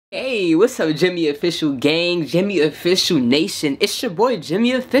Hey, what's up, Jimmy Official gang, Jimmy Official Nation? It's your boy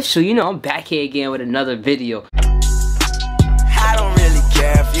Jimmy Official. You know, I'm back here again with another video. I don't really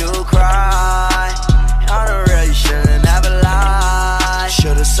care if you cry. I don't really should've never lied.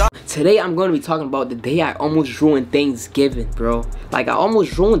 Should've saw. Today I'm going to be talking about the day I almost ruined Thanksgiving, bro. Like, I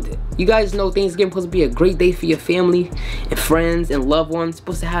almost ruined it. You guys know Thanksgiving supposed to be a great day for your family and friends and loved ones,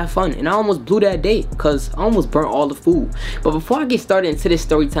 supposed to have fun, and I almost blew that day because I almost burnt all the food. But before I get started into this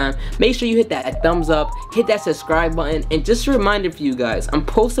story time, make sure you hit that thumbs up, hit that subscribe button, and just a reminder for you guys, I'm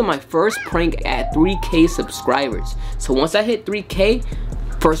posting my first prank at 3K subscribers. So once I hit 3K,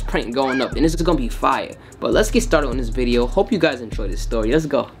 first prank going up, and this is gonna be fire. But let's get started on this video. Hope you guys enjoy this story. Let's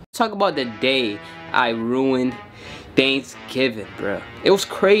go. Talk about the day I ruined Thanksgiving, bro. It was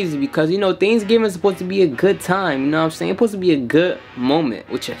crazy because, you know, Thanksgiving is supposed to be a good time, you know what I'm saying? It's supposed to be a good moment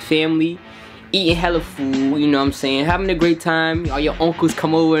with your family, eating hella food, you know what I'm saying? Having a great time, all your uncles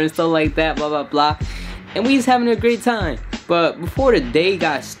come over and stuff like that, blah, blah, blah. And we just having a great time. But before the day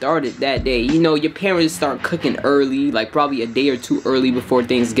got started that day, you know, your parents start cooking early, like probably a day or two early before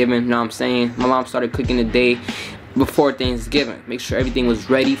Thanksgiving, you know what I'm saying? My mom started cooking the day before Thanksgiving. Make sure everything was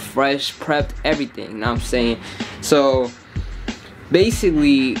ready, fresh, prepped, everything, you know what I'm saying? So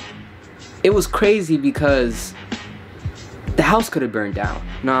basically, it was crazy because the house could have burned down,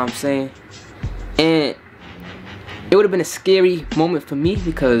 you know what I'm saying? And it would have been a scary moment for me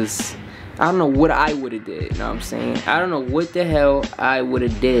because I don't know what I would have did, you know what I'm saying? I don't know what the hell I would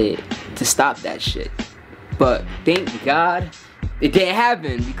have did to stop that shit. But thank God it didn't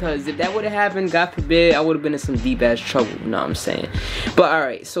happen, because if that would have happened, God forbid, I would have been in some deep ass trouble, you know what I'm saying? But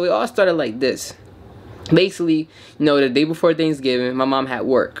alright, so it all started like this. Basically, you know, the day before Thanksgiving, my mom had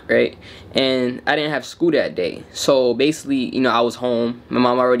work, right? And I didn't have school that day. So basically, you know, I was home. My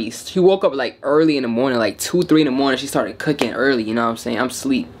mom she woke up like early in the morning, like 2, 3 in the morning. She started cooking early, you know what I'm saying? I'm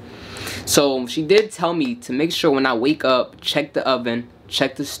asleep. So she did tell me to make sure when I wake up, check the oven,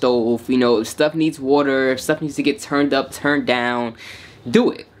 check the stove, you know, if stuff needs water, if stuff needs to get turned up, turned down,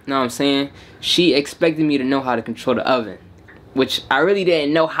 do it, you know what I'm saying? She expected me to know how to control the oven, which I really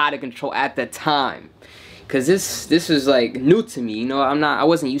didn't know how to control at the time, because this was like new to me, you know. I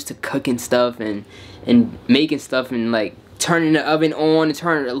wasn't used to cooking stuff and making stuff and like turning the oven on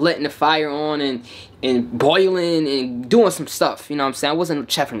and letting the fire on and boiling and doing some stuff, you know what I'm saying? I wasn't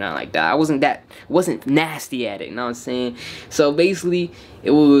a chef or nothing like that. I wasn't nasty at it, you know what I'm saying? So basically,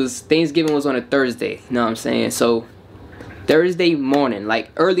 Thanksgiving was on a Thursday, you know what I'm saying? So Thursday morning,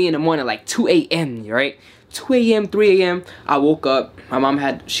 like early in the morning, like 2 a.m., right? 2 a.m., 3 a.m., I woke up. My mom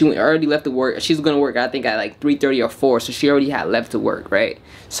already left to work. She was gonna work, I think, at like 3:30 or 4, so she already had left to work, right?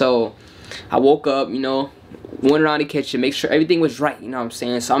 So I woke up, you know, went around the kitchen, make sure everything was right, you know what I'm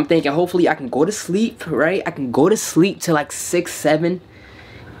saying? So I'm thinking, hopefully I can go to sleep, right? I can go to sleep till like 6, 7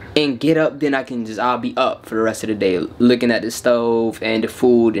 and get up, then I'll be up for the rest of the day, looking at the stove and the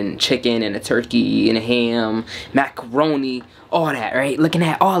food and chicken and the turkey and the ham, macaroni, all that, right? Looking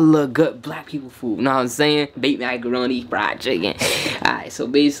at all the good black people food, you know what I'm saying? Baked macaroni, fried chicken. Alright, so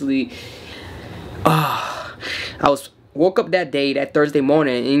basically, woke up that day, that Thursday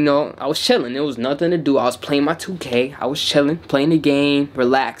morning, and, you know, I was chilling. There was nothing to do. I was playing my 2K. I was chilling, playing the game,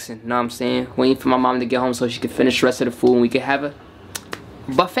 relaxing, you know what I'm saying? Waiting for my mom to get home so she could finish the rest of the food and we could have a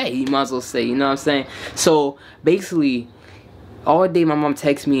buffet, you might as well say, you know what I'm saying? So basically, all day my mom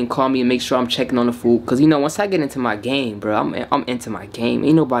texts me and call me and make sure I'm checking on the food, because, you know, once I get into my game, bro, I'm into my game.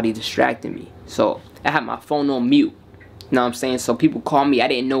 Ain't nobody distracting me. So I had my phone on mute, you know what I'm saying? So people call me, I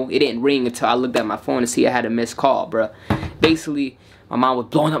didn't know, it didn't ring until I looked at my phone to see I had a missed call, bro. Basically, my mom was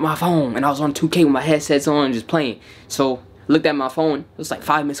blowing up my phone and I was on 2K with my headsets on and just playing. So looked at my phone, it was like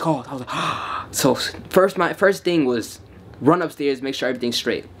 5 missed calls. I was like, so my first thing was run upstairs, make sure everything's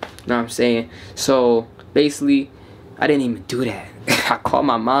straight, you know what I'm saying? So basically, I didn't even do that. I called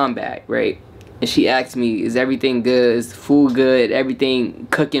my mom back, right? And she asked me, is everything good? Is the food good? Everything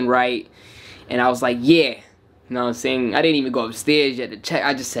cooking right? And I was like, yeah. You know what I'm saying? I didn't even go upstairs yet to check.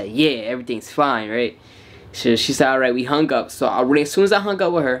 I just said, yeah, everything's fine, right? She said, alright, we hung up. So as soon as I hung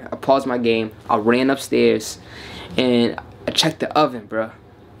up with her, I paused my game. I ran upstairs and I checked the oven, bro.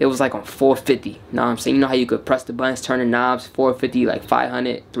 It was like on 450. You know what I'm saying? You know how you could press the buttons, turn the knobs, 450, like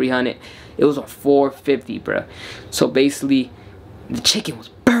 500, 300. It was on 450, bro. So basically, the chicken was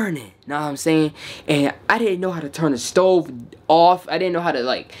burning. You know what I'm saying? And I didn't know how to turn the stove off. I didn't know how to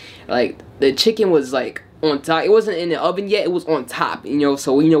like the chicken was like on top. It wasn't in the oven yet, it was on top, you know,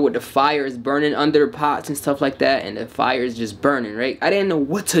 so you know where the fire is burning under pots and stuff like that, and the fire is just burning, right? I didn't know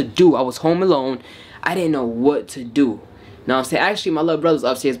what to do. I was home alone. I didn't know what to do. know what I'm saying? Actually, my little brother's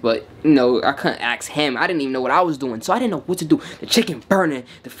upstairs, but, you know, I couldn't ask him. I didn't even know what I was doing, so I didn't know what to do. The chicken burning,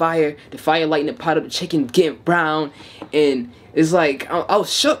 the fire lighting the pot up, the chicken getting brown, and it's like, I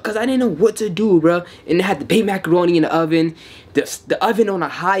was shook because I didn't know what to do, bro. And it had the baked macaroni in the oven. The oven on the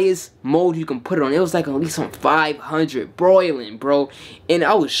highest mode you can put it on. It was like at least on 500, broiling, bro. And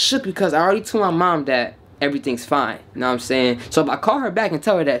I was shook because I already told my mom that everything's fine. You know what I'm saying? So if I call her back and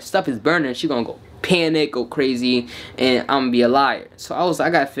tell her that stuff is burning, she gonna go panic, go crazy, and I'm gonna be a liar. So I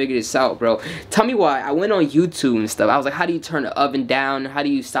gotta figure this out, bro. Tell me why. I went on YouTube and stuff. I was like, how do you turn the oven down? How do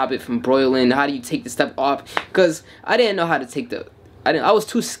you stop it from broiling? How do you take the stuff off? Because I didn't know how to take the... I was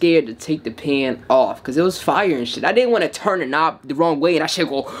too scared to take the pan off because it was fire and shit. I didn't want to turn the knob the wrong way and I should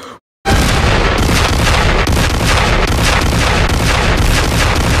go... You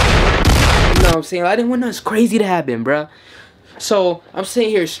know what I'm saying? I didn't want nothing crazy to happen, bruh. So I'm sitting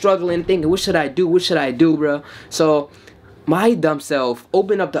here struggling, thinking, what should I do? What should I do, bro? So my dumb self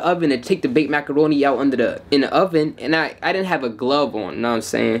opened up the oven and take the baked macaroni out in the oven, and I didn't have a glove on. You know what I'm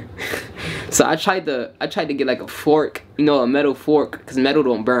saying? So I tried to get like a fork, you know, a metal fork, because metal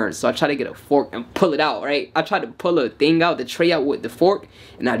don't burn. So I tried to get a fork and pull it out, right? I tried to pull a thing out, the tray out with the fork,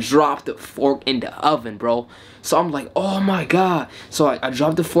 and I dropped the fork in the oven, bro. So I'm like, oh my god. So I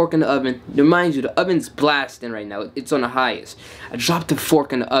dropped the fork in the oven. Mind you, the oven's blasting right now. It's on the highest. I dropped the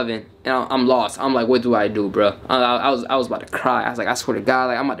fork in the oven, and I'm lost. I'm like, what do I do, bro? I was about to cry. I was like, I swear to God,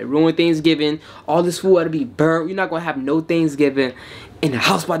 like, I'm about to ruin Thanksgiving. All this food ought to be burnt. You're not gonna have no Thanksgiving. And the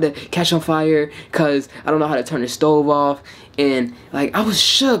house about to catch on fire because I don't know how to turn the stove off. And like, I was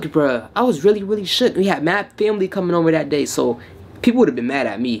shook, bro. I was really, really shook. We had mad family coming over that day, so people would have been mad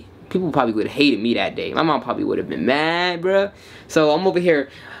at me. People probably would have hated me that day. My mom probably would have been mad, bruh. So I'm over here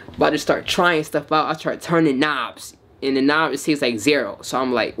about to start trying stuff out. I start turning knobs. And the knob, it says like 0. So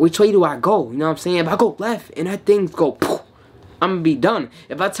I'm like, which way do I go? You know what I'm saying? If I go left and that thing go poof, I'm gonna be done.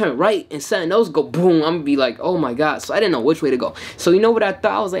 If I turn right and something else go boom, I'm gonna be like, oh my god. So I didn't know which way to go. So you know what I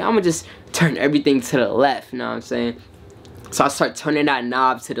thought? I was like, I'm gonna just turn everything to the left. You know what I'm saying? So I start turning that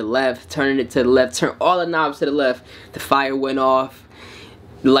knob to the left, turning it to the left, turn all the knobs to the left. The fire went off.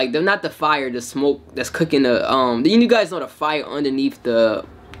 Like, they're not the fire, the smoke that's cooking the you guys know the fire underneath the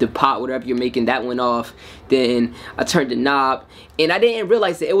pot, whatever you're making, that went off. Then I turned the knob, and I didn't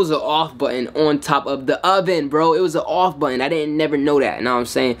realize that it was an off button on top of the oven, bro. It was an off button. I didn't never know that, you know what I'm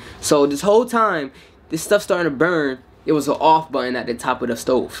saying? So this whole time this stuff starting to burn, it was an off button at the top of the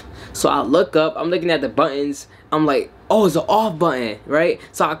stove. So I look up, I'm looking at the buttons, I'm like, oh, it's an off button, right?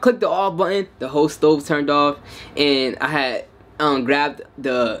 So I clicked the off button, the whole stove turned off, and I had grabbed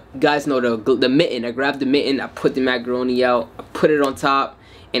the, you guys know the mitten. I grabbed the mitten, I put the macaroni out, I put it on top,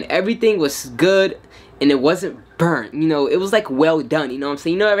 and everything was good, and it wasn't burnt. You know, it was like well done. You know what I'm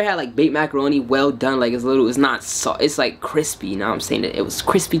saying? You know, ever had like baked macaroni well done? Like it's not soft, it's like crispy. You know what I'm saying? It was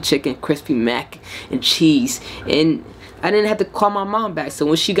crispy chicken, crispy mac and cheese, and I didn't have to call my mom back. So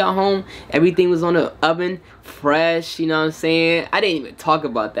when she got home, everything was on the oven, fresh, you know what I'm saying? I didn't even talk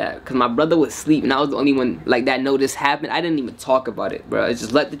about that because my brother was asleep and I was the only one like that know this happened. I didn't even talk about it, bro. I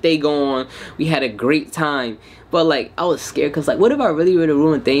just let the day go on. We had a great time. But like, I was scared because like, what if I really were to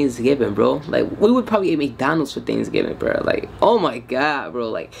ruin Thanksgiving, bro? Like, we would probably eat McDonald's for Thanksgiving, bro. Like, oh my god, bro.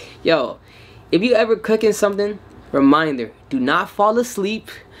 Like, yo, if you ever cooking something, reminder, do not fall asleep.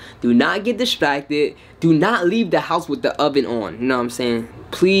 Do not get distracted. Do not leave the house with the oven on. You know what I'm saying?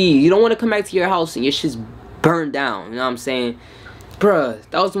 Please. You don't want to come back to your house and your shit's burned down. You know what I'm saying? Bruh,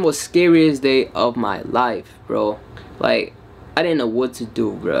 that was the most scariest day of my life, bro. Like, I didn't know what to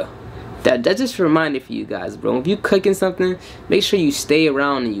do, bro. That's just a reminder for you guys, bro. If you cooking something, make sure you stay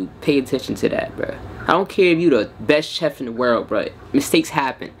around and you pay attention to that, bro. I don't care if you the best chef in the world, bro. Mistakes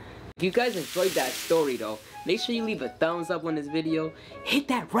happen. If you guys enjoyed that story, though, make sure you leave a thumbs up on this video. Hit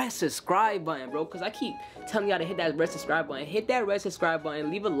that red subscribe button, bro, because I keep telling y'all to hit that red subscribe button. Hit that red subscribe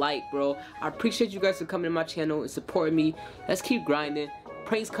button. Leave a like, bro. I appreciate you guys for coming to my channel and supporting me. Let's keep grinding.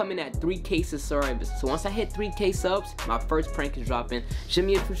 Prank's coming at 3K subscribers. So once I hit 3K subs, my first prank is dropping. Show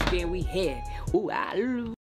me a push game, we here. Ooh,